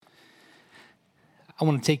I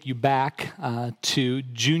want to take you back to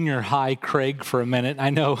junior high Craig for a minute. I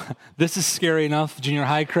know this is scary enough. Junior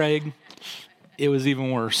high Craig, it was even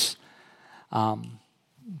worse. Bart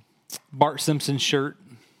Simpson shirt,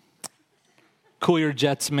 Cool Your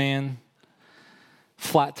Jets man,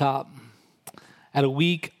 flat top. At a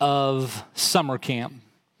week of summer camp,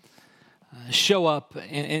 show up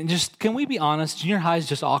and just, can we be honest, junior high is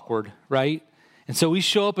just awkward, right? And so we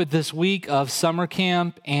show up at this week of summer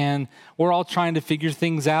camp and we're all trying to figure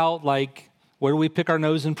things out, like where do we pick our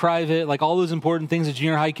nose in private, like all those important things that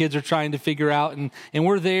junior high kids are trying to figure out. And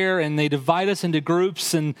we're there and they divide us into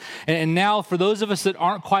groups. And now for those of us that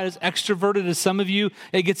aren't quite as extroverted as some of you,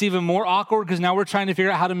 it gets even more awkward because now we're trying to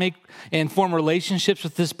figure out how to make and form relationships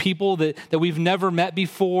with this people that we've never met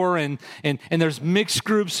before. And there's mixed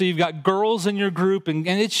groups. So you've got girls in your group and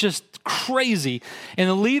it's just crazy. And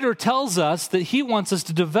the leader tells us that he wants us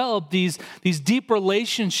to develop these deep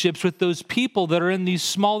relationships with those people that are in these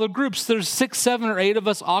smaller groups. There's 6, 7, or 8 of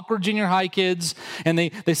us awkward junior high kids, and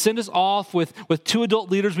they send us off with 2 adult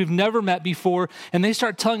leaders we've never met before, and they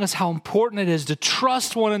start telling us how important it is to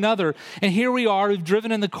trust one another. And here we are, we've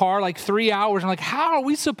driven in the car like 3 hours, and I'm like, how are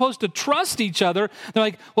we supposed to trust each other? They're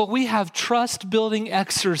like, well, we have trust-building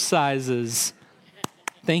exercises.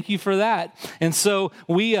 Thank you for that. And so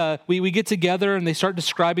we get together, and they start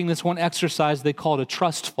describing this one exercise they call it a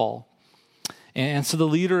trust fall. And so the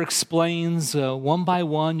leader explains, one by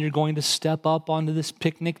one, you're going to step up onto this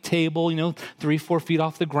picnic table, 3-4 feet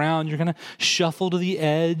off the ground. You're going to shuffle to the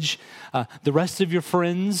edge. The rest of your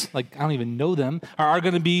friends, like I don't even know them, are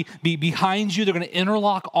going to be behind you. They're going to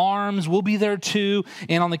interlock arms. We'll be there too.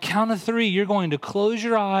 And on the count of 3, you're going to close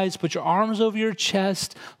your eyes, put your arms over your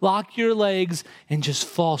chest, lock your legs, and just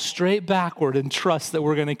fall straight backward and trust that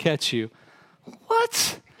we're going to catch you.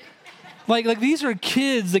 What? Like these are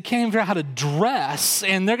kids that can't even figure out how to dress,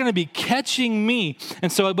 and they're going to be catching me. And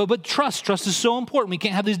so, but trust is so important. We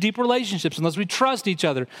can't have these deep relationships unless we trust each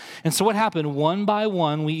other. And so what happened? One by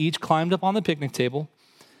one, we each climbed up on the picnic table,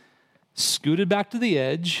 scooted back to the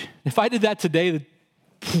edge. If I did that today, the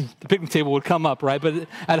picnic table would come up, right? But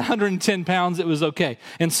at 110 pounds, it was okay.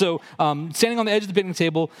 And so standing on the edge of the picnic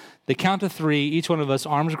table, they count to 3, each one of us,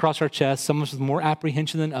 arms across our chest, some of us with more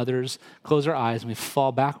apprehension than others, close our eyes, and we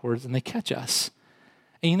fall backwards, and they catch us.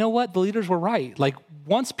 And you know what? The leaders were right. Like,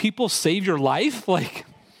 once people save your life, like,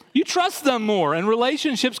 you trust them more, and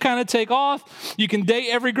relationships kind of take off. You can date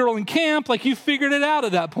every girl in camp. Like, you figured it out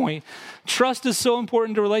at that point. Trust is so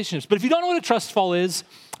important to relationships. But if you don't know what a trust fall is,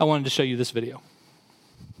 I wanted to show you this video.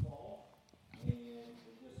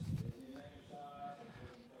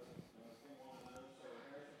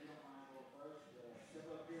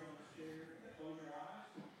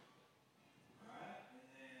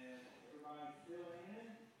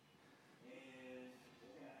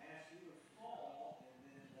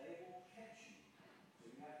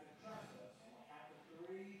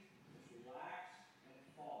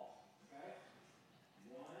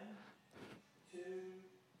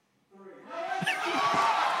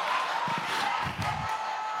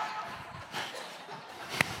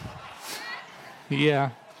 Yeah,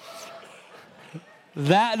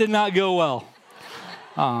 that did not go well.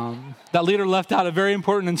 That leader left out a very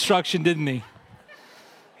important instruction, didn't he? You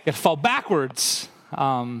got to fall backwards.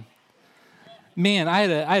 Man, I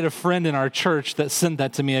had a friend in our church that sent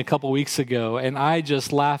that to me a couple weeks ago, and I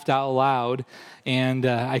just laughed out loud, and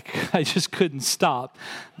I just couldn't stop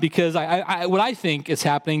because what I think is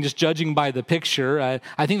happening, just judging by the picture,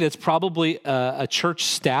 I think that's probably a church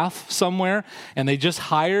staff somewhere, and they just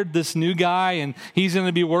hired this new guy, and he's going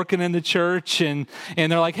to be working in the church, and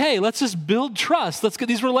they're like, hey, let's just build trust. Let's get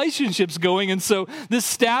these relationships going. And so this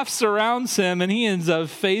staff surrounds him, and he ends up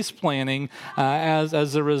face planting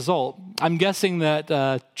as a result. I'm guessing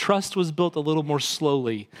that trust was built a little more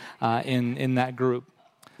slowly in that group.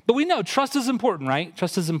 But we know trust is important, right?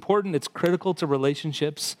 Trust is important. It's critical to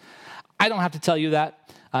relationships. I don't have to tell you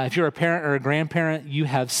that. If you're a parent or a grandparent, you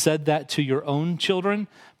have said that to your own children,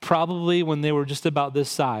 probably when they were just about this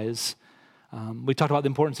size. We talked about the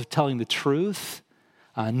importance of telling the truth,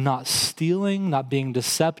 not stealing, not being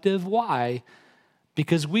deceptive. Why?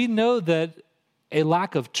 Because we know that a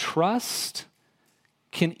lack of trust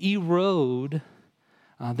can erode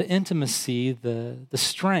the intimacy, the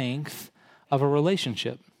strength of a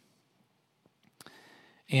relationship.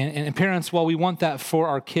 And parents, while we want that for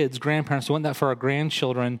our kids, grandparents, we want that for our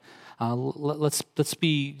grandchildren, let's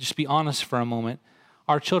be honest for a moment.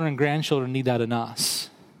 Our children and grandchildren need that in us.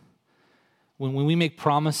 When we make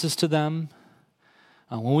promises to them,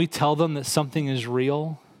 when we tell them that something is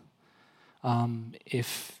real,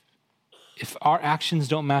 if our actions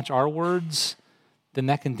don't match our words, then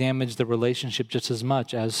that can damage the relationship just as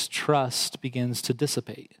much as trust begins to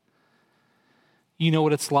dissipate. You know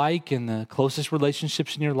what it's like in the closest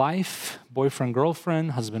relationships in your life, boyfriend,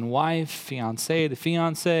 girlfriend, husband, wife, fiance to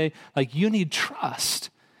fiance. Like, you need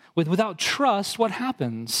trust. Without trust, what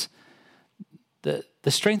happens? The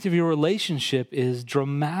strength of your relationship is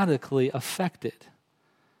dramatically affected.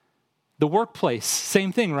 The workplace,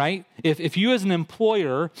 same thing, right? If you as an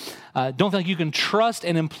employer don't feel like you can trust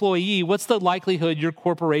an employee, what's the likelihood your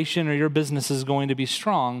corporation or your business is going to be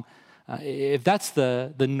strong? If that's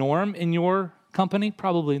the norm in your company,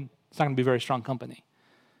 probably it's not going to be a very strong company.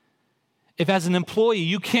 If as an employee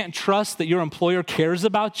you can't trust that your employer cares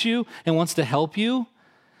about you and wants to help you,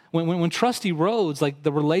 when trust erodes, like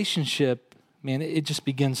the relationship, man, it just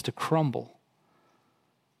begins to crumble.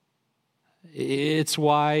 It's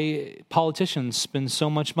why politicians spend so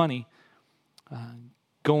much money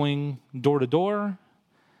going door to door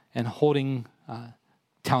and holding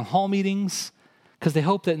town hall meetings, because they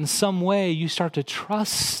hope that in some way you start to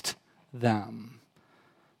trust them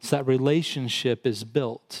so that relationship is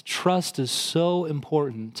built. Trust is so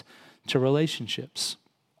important to relationships.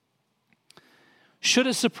 Should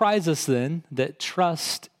it surprise us then that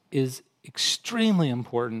trust is extremely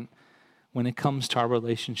important when it comes to our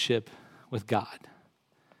relationship with God?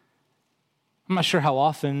 I'm not sure how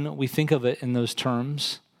often we think of it in those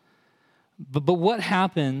terms, but what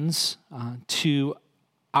happens to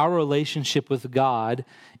our relationship with God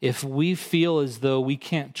if we feel as though we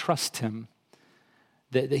can't trust Him,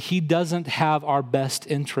 that He doesn't have our best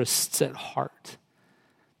interests at heart,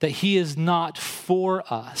 that He is not for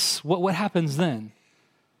us? What happens then?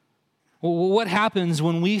 What happens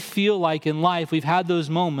when we feel like in life we've had those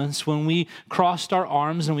moments when we crossed our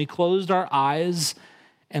arms and we closed our eyes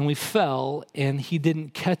and we fell and He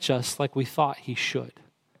didn't catch us like we thought He should?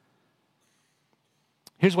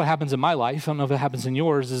 Here's what happens in my life. I don't know if it happens in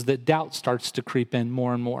yours, is that doubt starts to creep in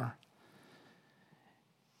more and more.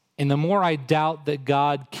 And the more I doubt that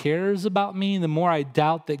God cares about me, the more I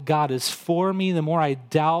doubt that God is for me, the more I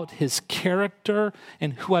doubt His character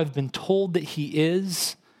and who I've been told that He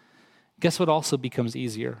is, guess what also becomes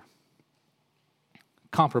easier?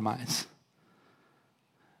 Compromise.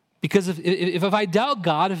 Because if I doubt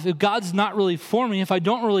God, if God's not really for me, if I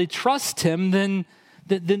don't really trust Him, then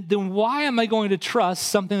why am I going to trust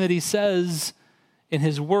something that He says in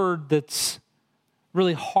His Word that's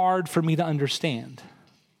really hard for me to understand?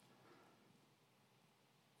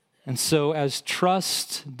 And so as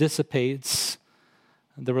trust dissipates,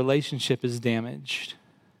 the relationship is damaged.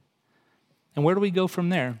 And where do we go from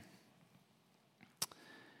there?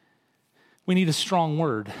 We need a strong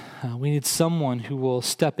word. We need someone who will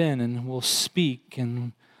step in and will speak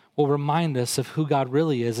and will remind us of who God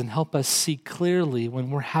really is and help us see clearly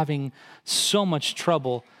when we're having so much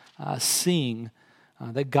trouble seeing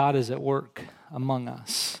that God is at work among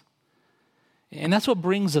us. And that's what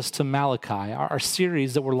brings us to Malachi. Our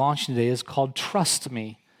series that we're launching today is called Trust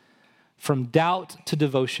Me, From Doubt to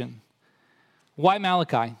Devotion. Why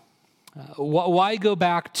Malachi? Why go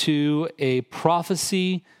back to a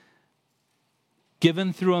prophecy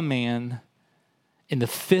given through a man in the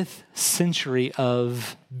 5th century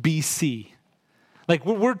of BC? Like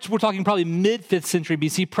we're talking probably mid-5th century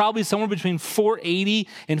BC, probably somewhere between 480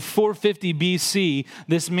 and 450 BC.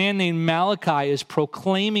 This man named Malachi is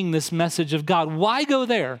proclaiming this message of God. Why go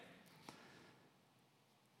there?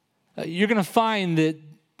 You're going to find that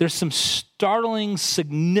there's some startling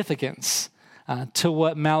significance to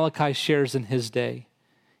what Malachi shares in his day.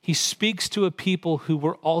 He speaks to a people who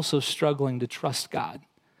were also struggling to trust God.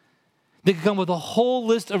 They could come with a whole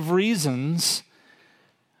list of reasons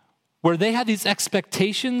where they had these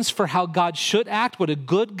expectations for how God should act, what a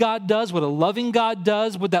good God does, what a loving God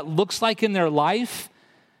does, what that looks like in their life.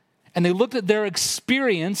 And they looked at their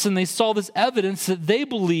experience and they saw this evidence that they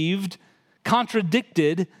believed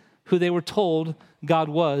contradicted who they were told God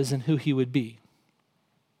was and who He would be.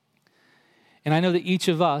 And I know that each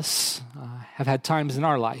of us have had times in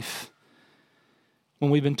our life when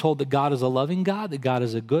we've been told that God is a loving God, that God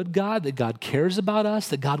is a good God, that God cares about us,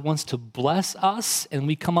 that God wants to bless us, and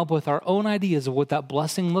we come up with our own ideas of what that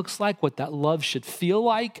blessing looks like, what that love should feel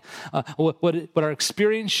like, what our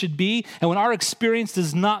experience should be. And when our experience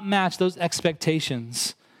does not match those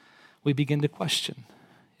expectations, we begin to question,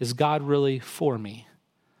 is God really for me?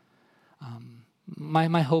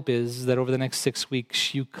 My hope is that over the next 6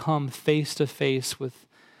 weeks, you come face to face with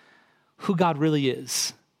who God really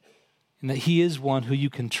is, and that He is one who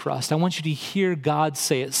you can trust. I want you to hear God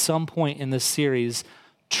say at some point in this series,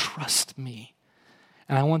 trust me.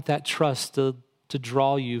 And I want that trust to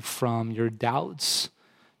draw you from your doubts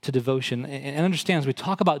to devotion. And understand, as we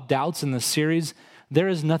talk about doubts in this series, there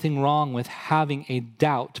is nothing wrong with having a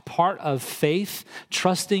doubt. Part of faith,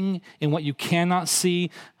 trusting in what you cannot see,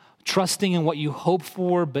 trusting in what you hope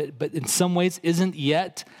for, but in some ways isn't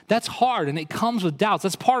yet, that's hard, and it comes with doubts.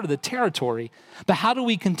 That's part of the territory. But how do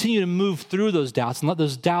we continue to move through those doubts and let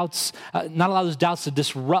those doubts, not allow those doubts to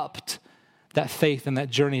disrupt that faith and that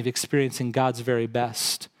journey of experiencing God's very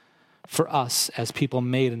best for us as people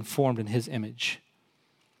made and formed in his image?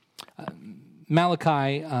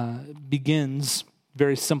 Malachi begins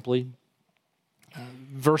very simply.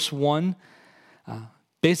 Verse 1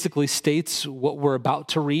 basically states what we're about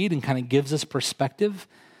to read and kind of gives us perspective.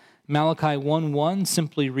 Malachi 1:1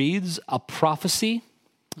 simply reads, a prophecy.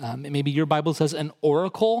 Maybe your Bible says an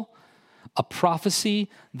oracle, a prophecy,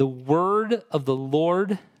 the word of the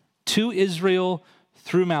Lord to Israel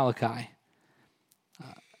through Malachi.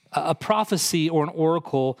 A prophecy or an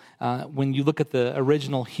oracle, when you look at the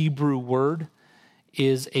original Hebrew word,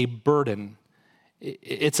 is a burden.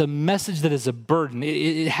 It's a message that is a burden.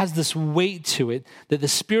 It has this weight to it that the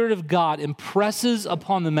Spirit of God impresses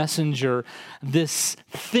upon the messenger this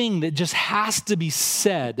thing that just has to be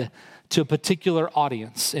said to a particular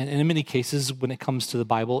audience. And in many cases, when it comes to the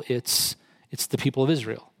Bible, it's the people of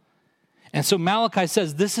Israel. And so Malachi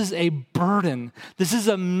says, this is a burden. This is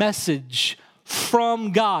a message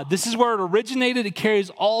from God. This is where it originated. It carries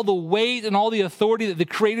all the weight and all the authority that the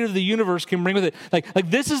creator of the universe can bring with it. Like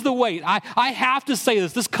this is the weight. I have to say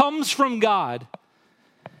this. This comes from God.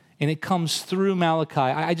 And it comes through Malachi.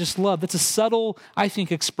 I just love, that's a subtle, I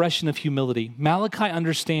think, expression of humility. Malachi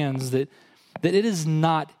understands that it is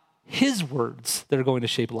not his words that are going to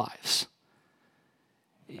shape lives.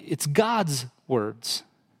 It's God's words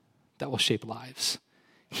that will shape lives.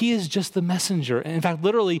 He is just the messenger. And in fact,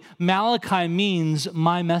 literally, Malachi means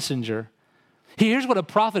my messenger. Here's what a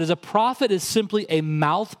prophet is. A prophet is simply a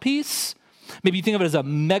mouthpiece. Maybe you think of it as a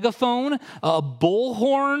megaphone, a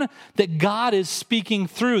bullhorn that God is speaking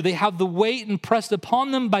through. They have the weight impressed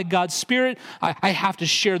upon them by God's Spirit. I have to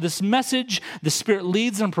share this message. The Spirit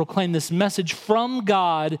leads them to proclaim this message from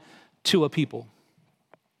God to a people.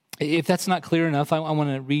 If that's not clear enough, I want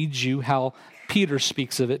to read you how Peter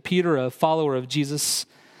speaks of it. Peter, a follower of Jesus,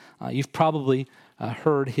 you've probably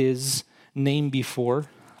heard his name before.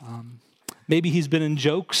 Maybe he's been in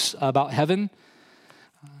jokes about heaven.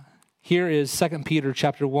 Here is 2 Peter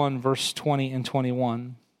chapter 1, verse 20 and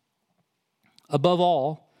 21. Above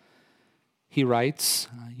all, he writes,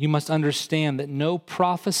 you must understand that no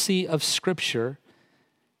prophecy of Scripture,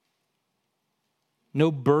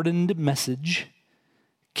 no burdened message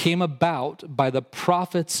came about by the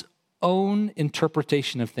prophet's own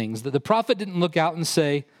interpretation of things. That the prophet didn't look out and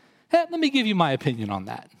say, hey, let me give you my opinion on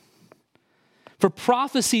that. For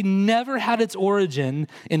prophecy never had its origin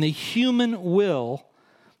in the human will,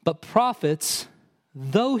 but prophets,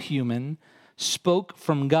 though human, spoke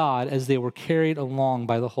from God as they were carried along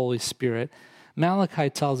by the Holy Spirit. Malachi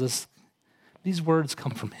tells us these words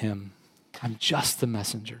come from him. I'm just the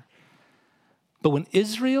messenger. But when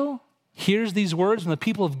Israel hears these words, when the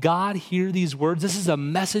people of God hear these words, this is a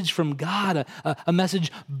message from God, a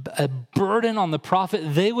message, a burden on the prophet.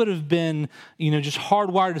 They would have been, just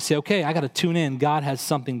hardwired to say, okay, I got to tune in. God has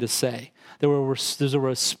something to say. There's a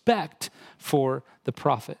respect for the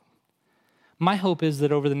prophet. My hope is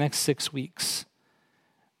that over the next 6 weeks,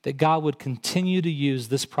 that God would continue to use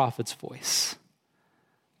this prophet's voice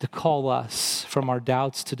to call us from our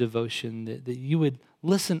doubts to devotion, that you would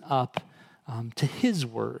listen up to his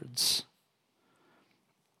words.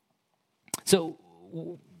 So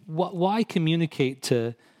why communicate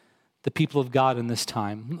to the people of God in this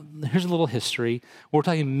time? Here's a little history. We're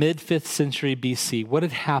talking mid-5th century BC. What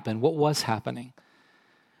had happened? What was happening?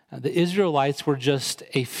 The Israelites were just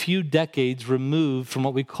a few decades removed from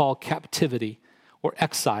what we call captivity or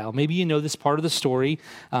exile. Maybe you know this part of the story.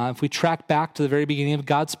 If we track back to the very beginning of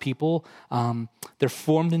God's people, they're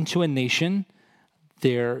formed into a nation.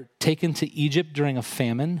 They're taken to Egypt during a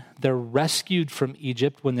famine. They're rescued from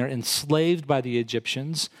Egypt when they're enslaved by the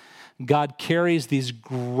Egyptians. God carries these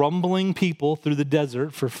grumbling people through the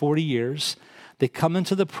desert for 40 years. They come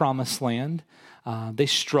into the promised land. They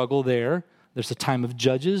struggle there. There's the time of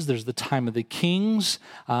judges. There's the time of the kings.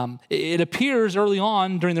 It appears early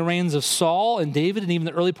on during the reigns of Saul and David and even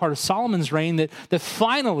the early part of Solomon's reign that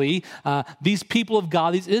finally these people of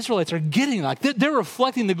God, these Israelites are getting they're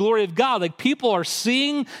reflecting the glory of God. Like people are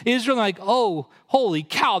seeing Israel like, oh, holy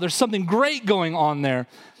cow, there's something great going on there.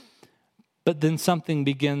 But then something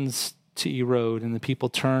begins to erode, and the people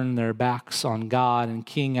turn their backs on God, and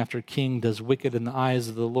king after king does wicked in the eyes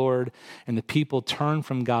of the Lord, and the people turn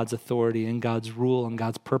from God's authority and God's rule and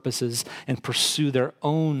God's purposes and pursue their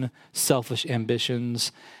own selfish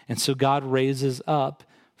ambitions. And so God raises up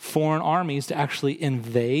foreign armies to actually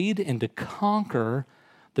invade and to conquer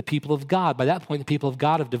the people of God. By that point, the people of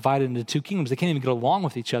God have divided into two kingdoms. They can't even get along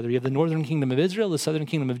with each other. You have the northern kingdom of Israel, the southern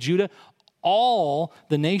kingdom of Judah, all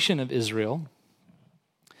the nation of Israel.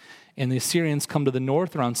 And the Assyrians come to the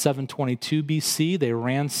north around 722 BC. They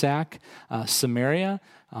ransack Samaria.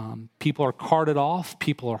 People are carted off.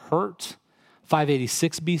 People are hurt.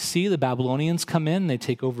 586 BC, the Babylonians come in. They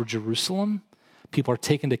take over Jerusalem. People are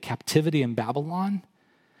taken to captivity in Babylon.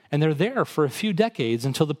 And they're there for a few decades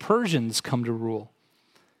until the Persians come to rule.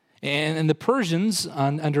 And the Persians,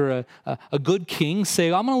 under a good king,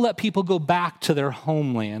 say, I'm going to let people go back to their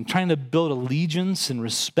homeland, trying to build allegiance and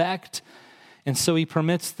respect. And so he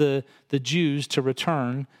permits the Jews to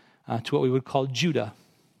return to what we would call Judah.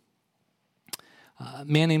 A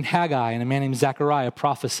man named Haggai and a man named Zechariah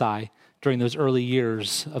prophesy during those early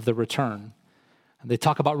years of the return. They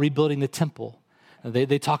talk about rebuilding the temple.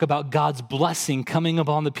 They talk about God's blessing coming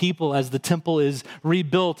upon the people as the temple is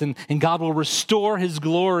rebuilt, and God will restore his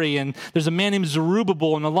glory. And there's a man named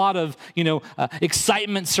Zerubbabel and a lot of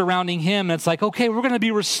excitement surrounding him. And it's like, okay, we're going to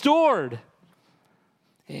be restored.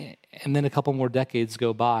 And then a couple more decades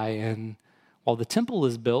go by, and while the temple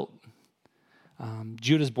is built,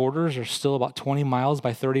 Judah's borders are still about 20 miles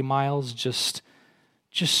by 30 miles, just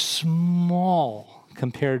small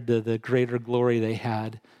compared to the greater glory they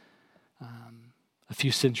had a few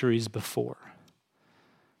centuries before.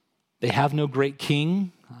 They have no great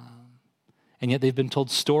king, and yet they've been told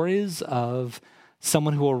stories of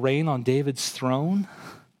someone who will reign on David's throne.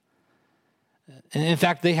 And in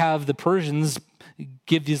fact, they have the Persians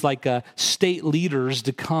give these state leaders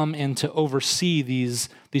to come and to oversee these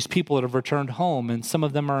people that have returned home, and some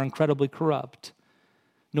of them are incredibly corrupt.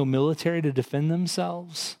 No military to defend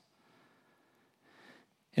themselves.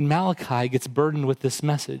 And Malachi gets burdened with this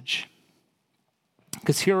message,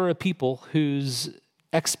 because here are a people whose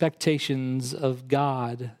expectations of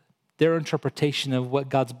God, their interpretation of what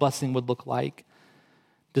God's blessing would look like,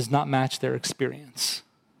 does not match their experience.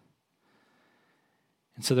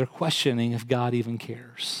 And so they're questioning if God even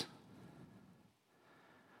cares.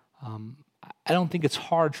 I don't think it's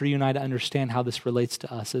hard for you and I to understand how this relates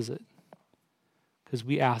to us, is it? Because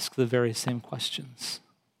we ask the very same questions.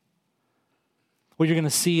 What you're going to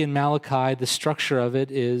see in Malachi, the structure of it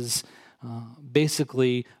is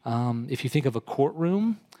basically, if you think of a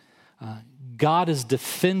courtroom, God is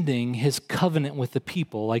defending his covenant with the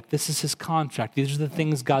people. Like, this is his contract. These are the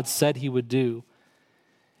things God said he would do.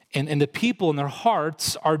 And the people in their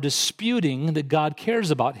hearts are disputing that God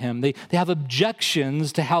cares about him. They have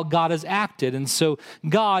objections to how God has acted. And so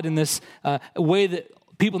God, in this way that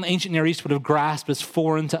people in the ancient Near East would have grasped as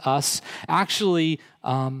foreign to us, actually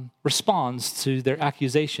responds to their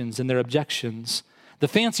accusations and their objections. The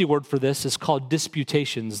fancy word for this is called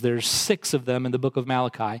disputations. There's 6 of them in the book of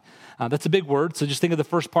Malachi. That's a big word, so just think of the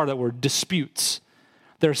first part of that word, disputes.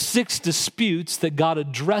 There are 6 disputes that God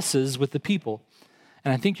addresses with the people.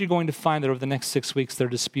 And I think you're going to find that over the next 6 weeks, there are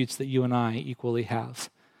disputes that you and I equally have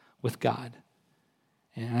with God.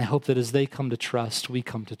 And I hope that as they come to trust, we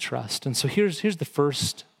come to trust. And so here's the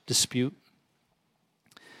first dispute.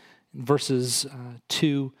 In verses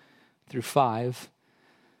 2 through 5.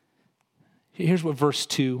 Here's what verse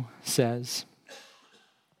 2 says.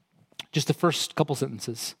 Just the first couple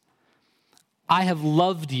sentences. I have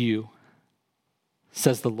loved you,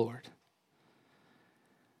 says the Lord.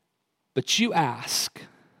 But you ask,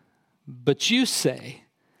 but you say,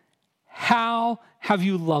 how have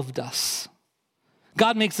you loved us?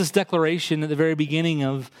 God makes this declaration at the very beginning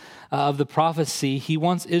of the prophecy. He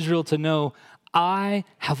wants Israel to know, I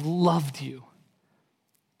have loved you.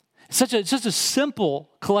 Such a simple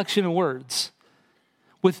collection of words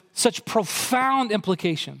with such profound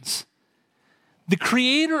implications. The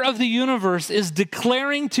creator of the universe is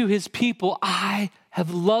declaring to his people, I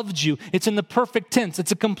have loved you. It's in the perfect tense.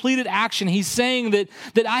 It's a completed action. He's saying that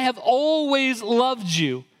I have always loved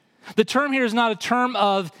you. The term here is not a term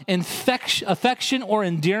of affection or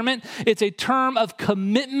endearment. It's a term of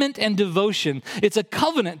commitment and devotion. It's a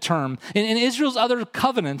covenant term. In Israel's other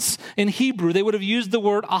covenants, in Hebrew, they would have used the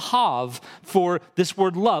word ahav for this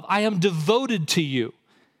word love. I am devoted to you.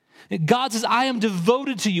 God says, I am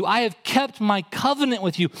devoted to you. I have kept my covenant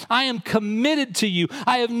with you. I am committed to you.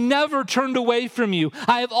 I have never turned away from you.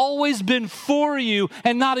 I have always been for you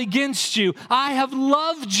and not against you. I have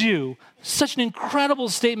loved you. Such an incredible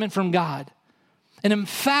statement from God, an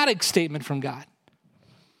emphatic statement from God.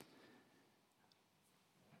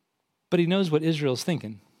 But he knows what Israel's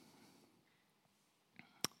thinking.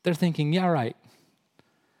 They're thinking, yeah, right.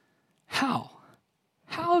 How?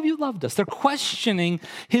 How have you loved us? They're questioning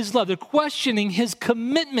his love. They're questioning his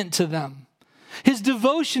commitment to them, his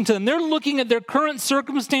devotion to them. They're looking at their current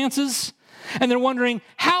circumstances and they're wondering,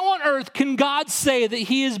 how on earth can God say that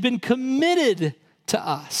he has been committed to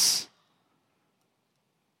us?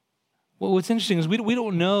 Well, what's interesting is we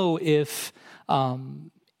don't know if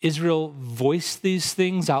Israel voiced these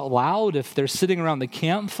things out loud, if they're sitting around the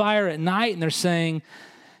campfire at night and they're saying,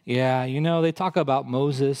 yeah, they talk about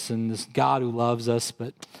Moses and this God who loves us,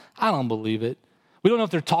 but I don't believe it. We don't know if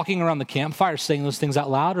they're talking around the campfire saying those things out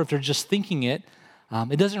loud or if they're just thinking it.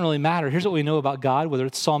 It doesn't really matter. Here's what we know about God, whether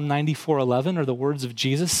it's Psalm 94:11 or the words of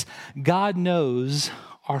Jesus. God knows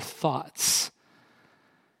our thoughts.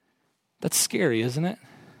 That's scary, isn't it?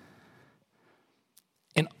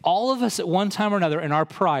 And all of us at one time or another in our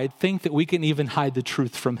pride think that we can even hide the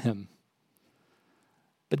truth from him.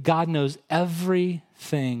 But God knows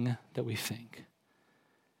everything that we think.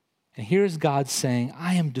 And here's God saying,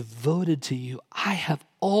 I am devoted to you. I have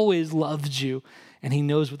always loved you. And he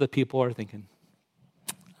knows what the people are thinking.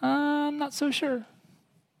 I'm not so sure.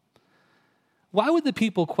 Why would the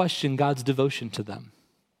people question God's devotion to them?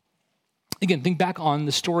 Again, think back on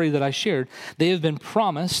the story that I shared. They have been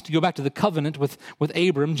promised, go back to the covenant with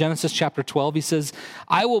Abram, Genesis chapter 12. He says,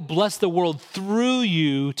 I will bless the world through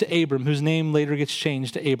you to Abram, whose name later gets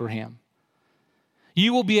changed to Abraham.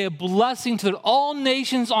 You will be a blessing to all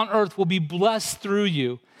nations on earth will be blessed through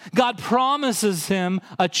you. God promises him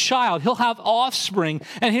a child. He'll have offspring.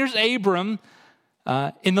 And here's Abram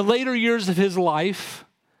in the later years of his life,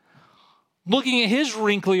 looking at his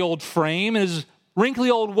wrinkly old frame and his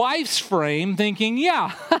wrinkly old wife's frame, thinking,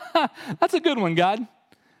 yeah, that's a good one, God.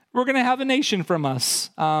 We're going to have a nation from us.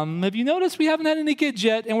 Have you noticed we haven't had any kids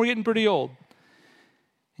yet and we're getting pretty old?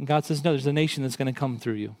 And God says, no, there's a nation that's going to come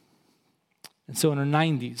through you. And so in her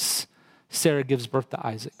 90s, Sarah gives birth to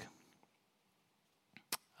Isaac,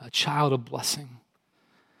 a child of blessing.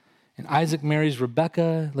 And Isaac marries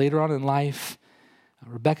Rebekah later on in life.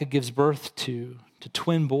 Rebekah gives birth to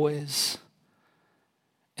twin boys.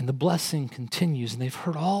 And the blessing continues. And they've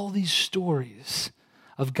heard all these stories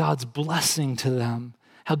of God's blessing to them,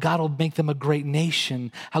 how God will make them a great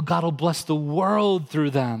nation, how God will bless the world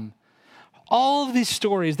through them. All of these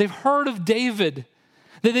stories, they've heard of David,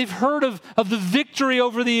 that they've heard of the victory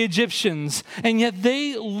over the Egyptians, and yet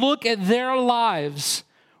they look at their lives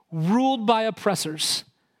ruled by oppressors,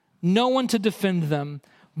 no one to defend them,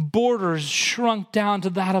 borders shrunk down to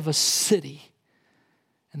that of a city.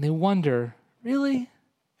 And they wonder, really?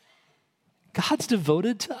 God's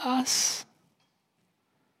devoted to us?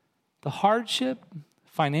 The hardship,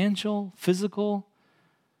 financial, physical,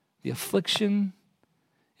 the affliction,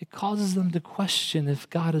 it causes them to question if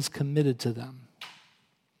God is committed to them.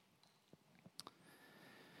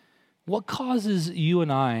 What causes you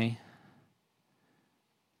and I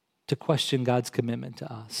to question God's commitment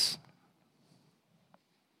to us?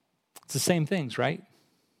 It's the same things, right?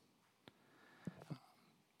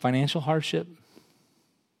 Financial hardship.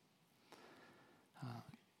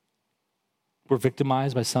 We're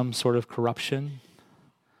victimized by some sort of corruption.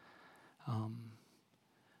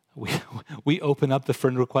 We open up the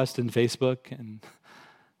friend request in Facebook, and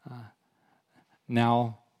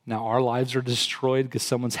now our lives are destroyed because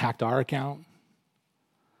someone's hacked our account.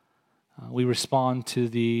 We respond to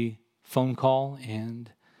the phone call, and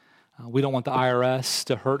we don't want the IRS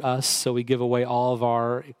to hurt us, so we give away all of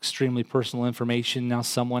our extremely personal information. Now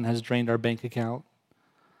someone has drained our bank account.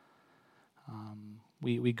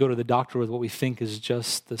 We go to the doctor with what we think is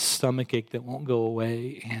just the stomach ache that won't go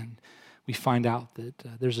away, and we find out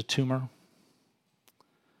that there's a tumor.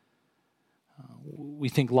 We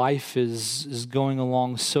think life is going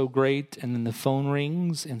along so great, and then the phone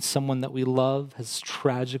rings, and someone that we love has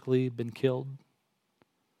tragically been killed.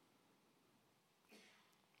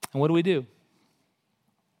 And what do?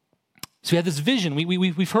 So we have this vision.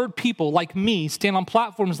 We've heard people like me stand on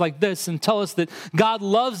platforms like this and tell us that God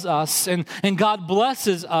loves us and God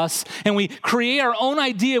blesses us, and we create our own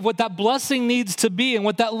idea of what that blessing needs to be and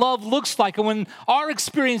what that love looks like. And when our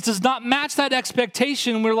experience does not match that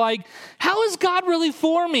expectation, we're like, how is God really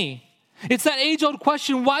for me? It's that age-old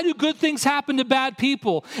question, why do good things happen to bad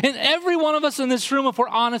people? And every one of us in this room, if we're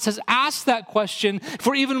honest, has asked that question. If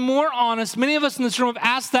we're even more honest, many of us in this room have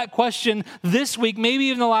asked that question this week, maybe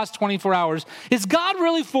even the last 24 hours. Is God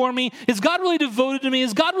really for me? Is God really devoted to me?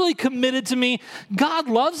 Is God really committed to me? God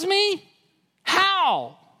loves me?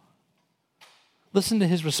 How? Listen to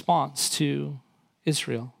his response to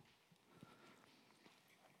Israel.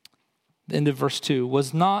 The end of verse 2,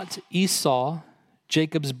 was not Esau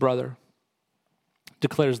Jacob's brother?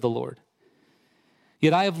 declares the Lord.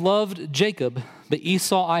 Yet I have loved Jacob, but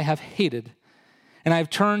Esau I have hated. And I have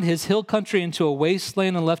turned his hill country into a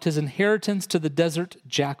wasteland and left his inheritance to the desert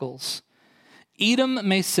jackals. Edom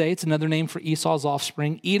may say, it's another name for Esau's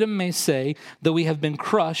offspring, Edom may say, though we have been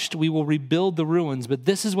crushed, we will rebuild the ruins. But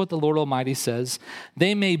this is what the Lord Almighty says.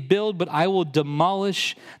 They may build, but I will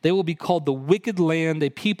demolish. They will be called the wicked land, a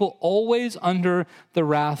people always under the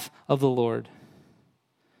wrath of the Lord.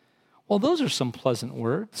 Well, those are some pleasant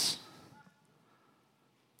words.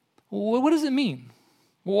 What does it mean?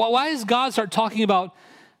 Why does God start talking about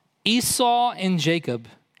Esau and Jacob?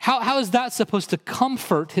 How is that supposed to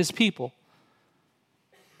comfort his people?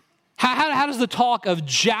 How does the talk of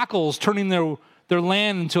jackals turning their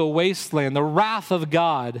land into a wasteland, the wrath of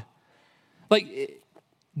God? Like,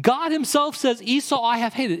 God himself says, Esau I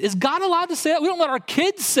have hated. Is God allowed to say that? We don't let our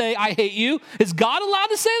kids say, I hate you. Is God allowed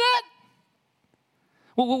to say that?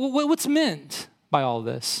 What's meant by all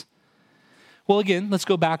this? Well, again, let's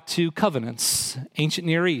go back to covenants. Ancient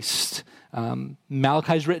Near East.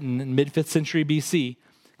 Malachi's written in mid-5th century BC.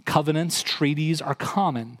 Covenants, treaties are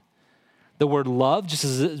common. The word love, just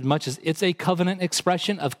as much as it's a covenant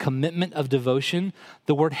expression of commitment, of devotion,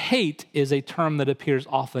 the word hate is a term that appears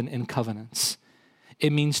often in covenants.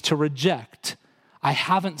 It means to reject. I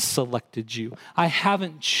haven't selected you. I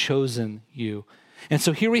haven't chosen you. And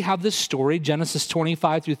so here we have this story. Genesis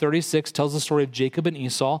 25 through 36 tells the story of Jacob and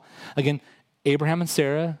Esau. Again, Abraham and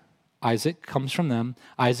Sarah, Isaac comes from them.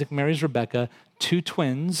 Isaac marries Rebekah. 2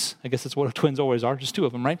 twins, I guess that's what twins always are, just 2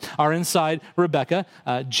 of them, right? Are inside Rebekah,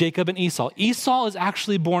 Jacob and Esau. Esau is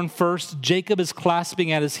actually born first. Jacob is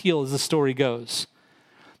clasping at his heel as the story goes.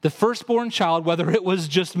 The firstborn child, whether it was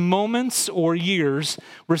just moments or years,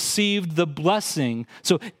 received the blessing.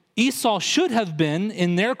 So Esau should have been,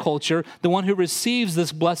 in their culture, the one who receives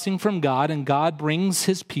this blessing from God, and God brings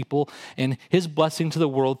his people and his blessing to the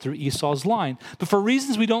world through Esau's line. But for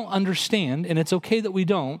reasons we don't understand, and it's okay that we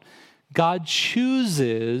don't, God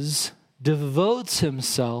devotes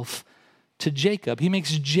himself to Jacob. He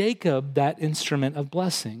makes Jacob that instrument of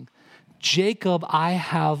blessing. Jacob I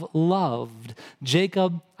have loved.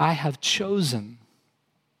 Jacob I have chosen.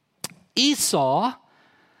 Esau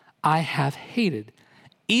I have hated.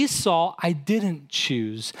 Esau I didn't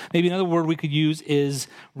choose. Maybe another word we could use is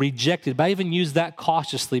rejected, but I even use that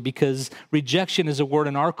cautiously because rejection is a word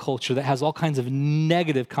in our culture that has all kinds of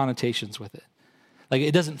negative connotations with it. Like,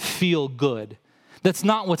 it doesn't feel good. That's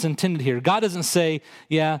not what's intended here. God doesn't say,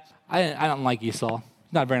 yeah, I don't like Esau.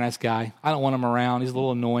 He's not a very nice guy. I don't want him around. He's a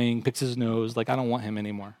little annoying, picks his nose. Like, I don't want him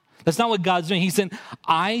anymore. That's not what God's doing. He said,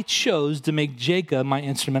 I chose to make Jacob my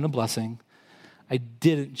instrument of blessing. I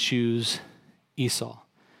didn't choose Esau.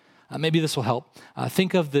 Maybe this will help.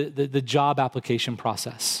 Think of the job application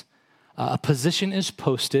process. A position is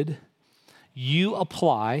posted. You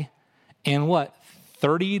apply, and what?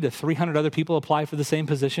 30 to 300 other people apply for the same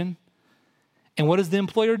position. And what does the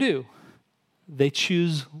employer do? They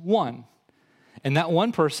choose one. And that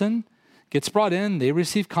one person gets brought in, they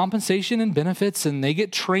receive compensation and benefits, and they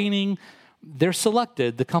get training. They're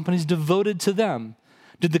selected. The company's devoted to them.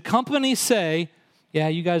 Did the company say, yeah,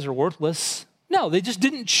 you guys are worthless? No, they just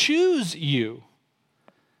didn't choose you.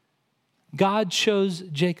 God chose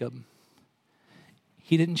Jacob.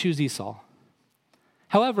 He didn't choose Esau.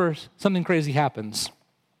 However, something crazy happens.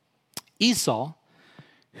 Esau,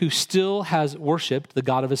 who still has worshiped the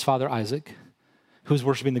God of his father Isaac, who is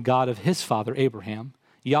worshiping the God of his father Abraham,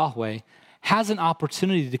 Yahweh, has an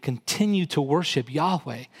opportunity to continue to worship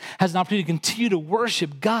Yahweh, has an opportunity to continue to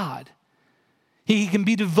worship God. He can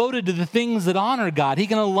be devoted to the things that honor God. He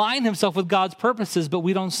can align himself with God's purposes, but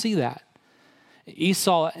we don't see that.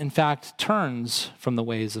 Esau, in fact, turns from the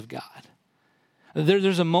ways of God.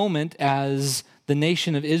 There's a moment as the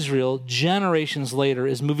nation of Israel, generations later,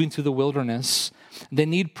 is moving through the wilderness. They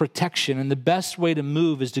need protection, and the best way to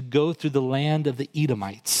move is to go through the land of the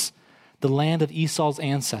Edomites, the land of Esau's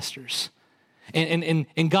ancestors.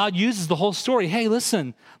 And God uses the whole story. Hey,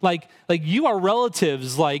 listen, like you are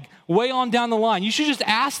relatives, like way on down the line. You should just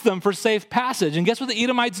ask them for safe passage. And guess what the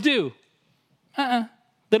Edomites do?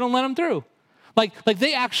 They don't let them through. Like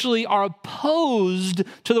they actually are opposed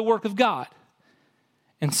to the work of God.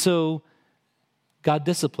 And so God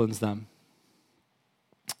disciplines them.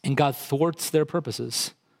 And God thwarts their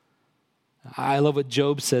purposes. I love what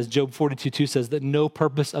Job says. Job 42:2 says that no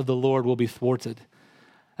purpose of the Lord will be thwarted.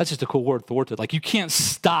 That's just a cool word, thwarted. Like, you can't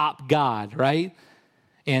stop God, right?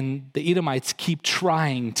 And the Edomites keep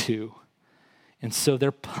trying to. And so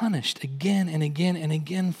they're punished again and again and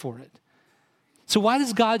again for it. So why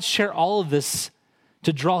does God share all of this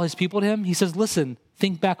to draw his people to him? He says, listen,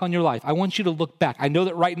 Think back on your life. I want you to look back. I know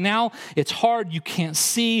that right now it's hard. You can't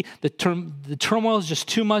see. The turmoil is just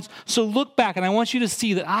too much. So look back, and I want you to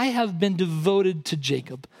see that I have been devoted to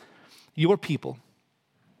Jacob, your people.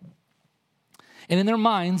 And in their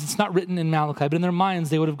minds, it's not written in Malachi, but in their minds,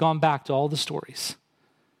 they would have gone back to all the stories.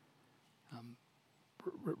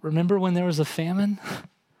 Remember when there was a famine?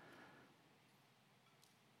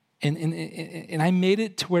 And I made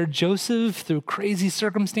it to where Joseph, through crazy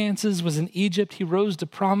circumstances, was in Egypt. He rose to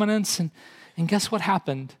prominence. And guess what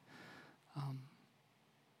happened?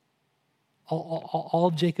 All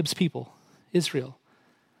of Jacob's people, Israel,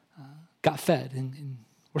 got fed and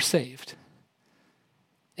were saved.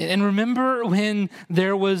 And remember when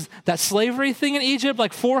there was that slavery thing in Egypt,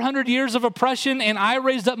 like 400 years of oppression, and I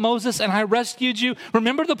raised up Moses and I rescued you?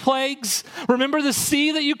 Remember the plagues? Remember the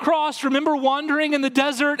sea that you crossed? Remember wandering in the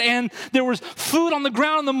desert and there was food on the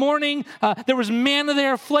ground in the morning? There was manna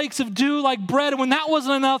there, flakes of dew like bread. And when that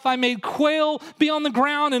wasn't enough, I made quail be on the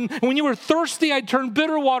ground. And when you were thirsty, I turned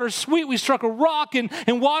bitter water sweet. We struck a rock and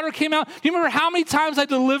water came out. Do you remember how many times I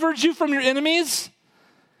delivered you from your enemies?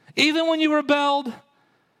 Even when you rebelled?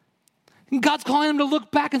 And God's calling him to look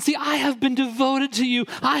back and see, I have been devoted to you.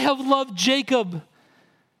 I have loved Jacob.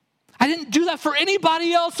 I didn't do that for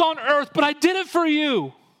anybody else on earth, but I did it for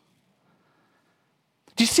you.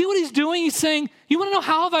 Do you see what he's doing? He's saying, you want to know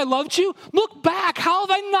how have I loved you? Look back. How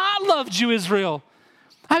have I not loved you, Israel?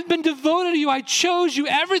 I've been devoted to you. I chose you.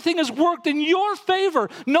 Everything has worked in your favor,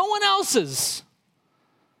 no one else's.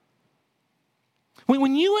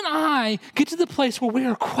 When you and I get to the place where we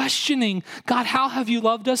are questioning, God, how have you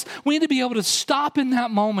loved us? We need to be able to stop in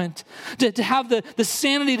that moment, to have the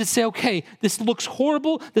sanity to say, okay, this looks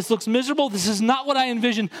horrible, this looks miserable, this is not what I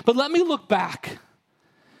envisioned, but let me look back.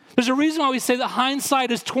 There's a reason why we say that hindsight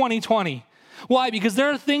is 20/20. Why? Because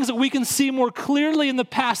there are things that we can see more clearly in the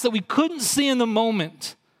past that we couldn't see in the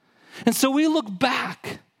moment. And so we look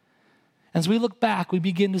back. As we look back, we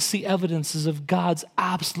begin to see evidences of God's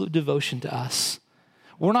absolute devotion to us.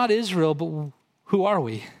 We're not Israel, but who are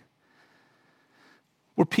we?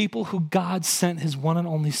 We're people who God sent his one and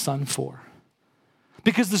only son for.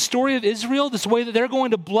 Because the story of Israel, this way that they're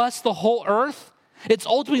going to bless the whole earth, it's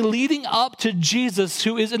ultimately leading up to Jesus,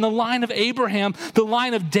 who is in the line of Abraham, the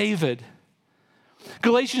line of David.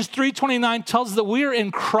 Galatians 3:29 tells us that we are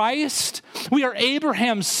in Christ. We are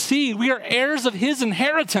Abraham's seed. We are heirs of his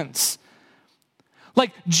inheritance.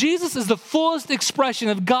 Like Jesus is the fullest expression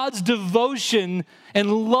of God's devotion and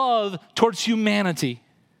love towards humanity.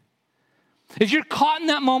 If you're caught in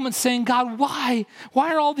that moment saying, God, why?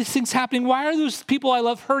 Why are all these things happening? Why are those people I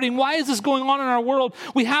love hurting? Why is this going on in our world?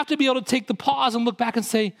 We have to be able to take the pause and look back and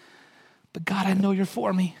say, but God, I know you're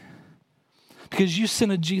for me. Because you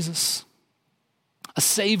sent a Jesus, a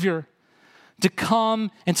Savior, to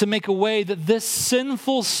come and to make a way that this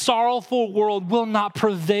sinful, sorrowful world will not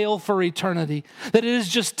prevail for eternity. That it is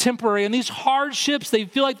just temporary. And these hardships, they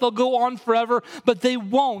feel like they'll go on forever, but they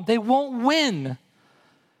won't. They won't win.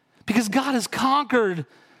 Because God has conquered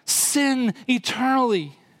sin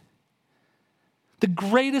eternally. The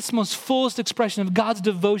greatest, most fullest expression of God's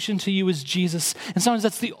devotion to you is Jesus. And sometimes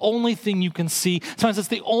that's the only thing you can see. Sometimes that's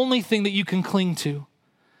the only thing that you can cling to.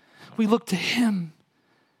 We look to him.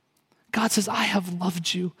 God says, I have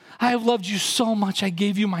loved you. I have loved you so much. I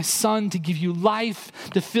gave you my son to give you life,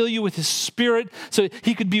 to fill you with his spirit so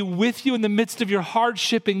he could be with you in the midst of your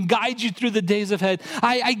hardship and guide you through the days ahead.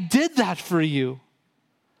 I did that for you.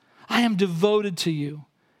 I am devoted to you.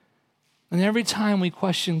 And every time we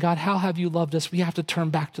question, God, how have you loved us? We have to turn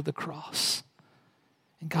back to the cross.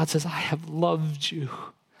 And God says, I have loved you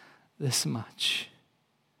this much.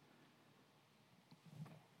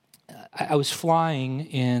 I was flying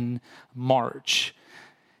in March,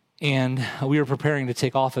 and we were preparing to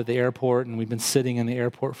take off at the airport, and we'd been sitting in the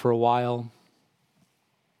airport for a while.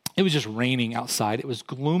 It was just raining outside. It was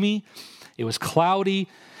gloomy. It was cloudy,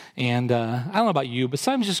 and I don't know about you, but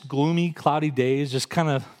sometimes just gloomy, cloudy days just kind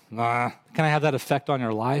of have that effect on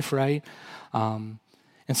your life, right? And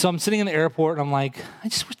so I'm sitting in the airport, and I'm like, I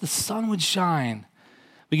just wish the sun would shine.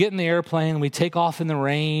 We get in the airplane, we take off in the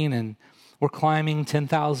rain, and we're climbing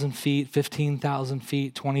 10,000 feet, 15,000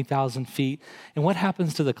 feet, 20,000 feet. And what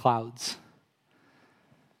happens to the clouds?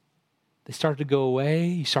 They start to go away.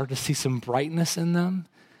 You start to see some brightness in them.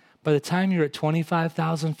 By the time you're at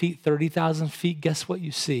 25,000 feet, 30,000 feet, guess what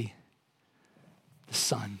you see? The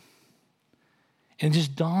sun. And it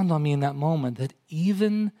just dawned on me in that moment that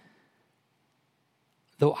even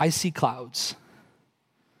though I see clouds,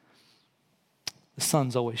 the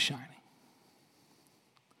sun's always shining.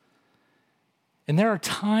 And there are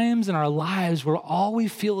times in our lives where all we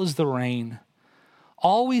feel is the rain.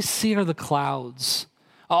 All we see are the clouds.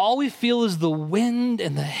 All we feel is the wind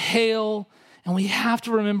and the hail. And we have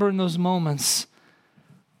to remember in those moments,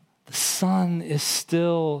 the sun is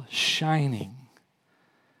still shining.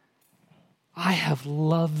 I have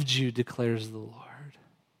loved you, declares the Lord.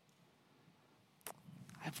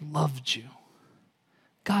 I've loved you.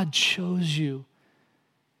 God chose you.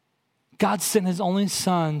 God sent his only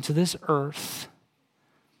son to this earth.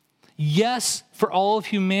 Yes, for all of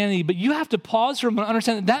humanity, but you have to pause for a moment and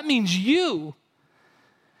understand that means you.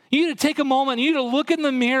 You need to take a moment, you need to look in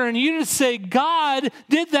the mirror, and you need to say, God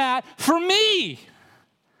did that for me.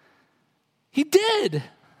 He did.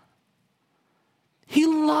 He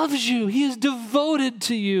loves you. He is devoted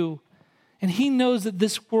to you. And he knows that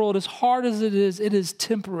this world, as hard as it is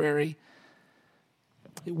temporary.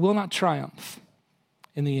 It will not triumph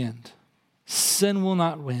in the end. Sin will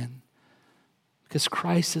not win because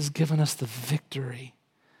Christ has given us the victory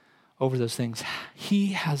over those things.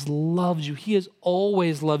 He has loved you. He has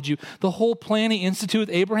always loved you. The whole plan he instituted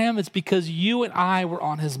with Abraham is because you and I were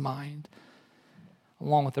on his mind,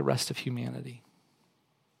 along with the rest of humanity.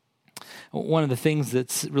 One of the things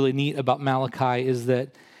that's really neat about Malachi is that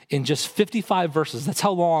in just 55 verses, that's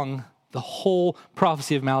how long the whole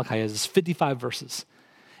prophecy of Malachi is. It's 55 verses.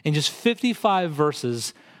 In just 55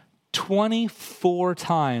 verses, 24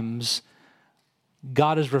 times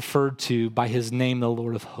God is referred to by his name, the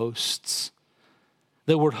Lord of hosts.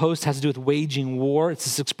 The word host has to do with waging war. It's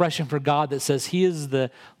this expression for God that says he is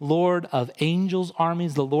the Lord of angels'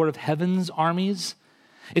 armies, the Lord of heaven's armies.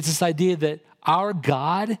 It's this idea that our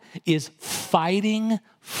God is fighting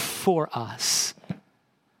for us.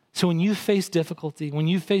 So when you face difficulty, when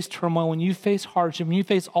you face turmoil, when you face hardship, when you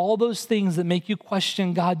face all those things that make you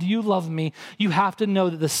question, God, do you love me? You have to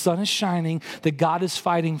know that the sun is shining, that God is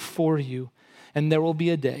fighting for you. And there will be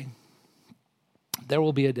a day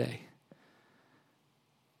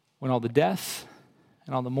when all the death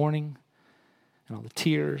and all the mourning and all the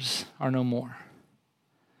tears are no more.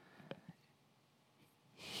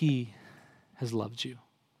 He has loved you.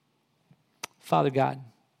 Father God,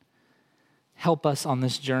 help us on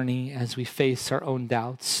this journey as we face our own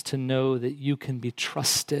doubts to know that you can be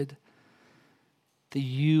trusted, that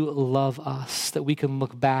you love us, that we can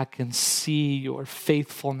look back and see your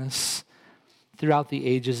faithfulness throughout the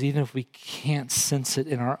ages, even if we can't sense it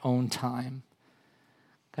in our own time.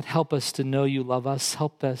 God, help us to know you love us.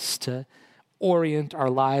 Help us to orient our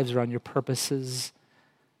lives around your purposes,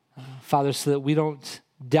 Father, so that we don't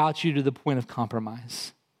doubt you to the point of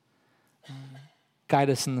compromise. Guide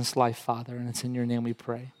us in this life, Father, and it's in your name we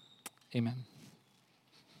pray. Amen.